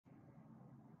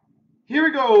Here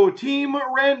we go. Team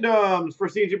randoms for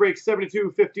C&C break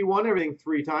 7251. Everything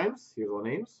 3 times. Here's all the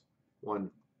names. 1,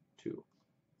 2,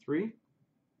 3.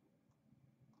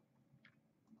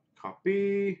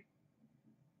 Copy.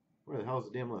 Where the hell is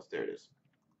the damn list? There it is.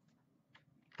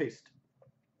 Paste.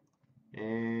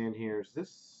 And here's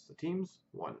this. The teams.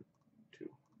 1, 2,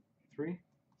 3.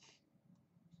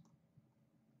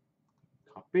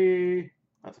 Copy.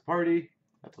 That's a party.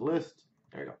 That's a list.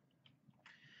 There you go.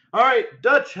 All right,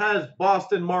 Dutch has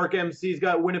Boston. Mark MC's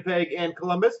got Winnipeg and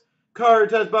Columbus.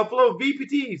 Cards has Buffalo.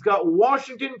 VPT's got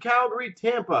Washington, Calgary,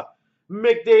 Tampa.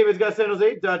 McDavid's got San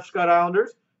Jose. Dutch got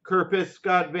Islanders. Kerpis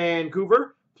got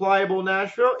Vancouver. Pliable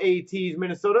Nashville. AT's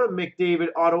Minnesota. McDavid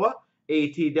Ottawa.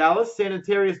 AT Dallas.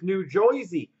 Sanitarius New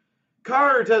Jersey.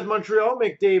 Cards has Montreal.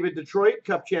 McDavid Detroit.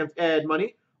 Cup champs Ed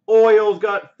Money. Oil's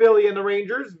got Philly and the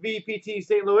Rangers. VPT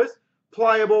St. Louis.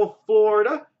 Pliable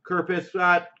Florida. Kerpis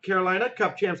got Carolina.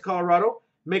 Cup champs Colorado.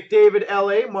 McDavid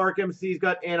LA. Mark MC's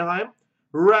got Anaheim.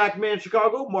 Rackman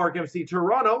Chicago. Mark MC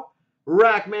Toronto.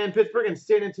 Rackman Pittsburgh. And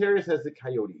Sanitarius has the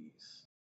Coyotes.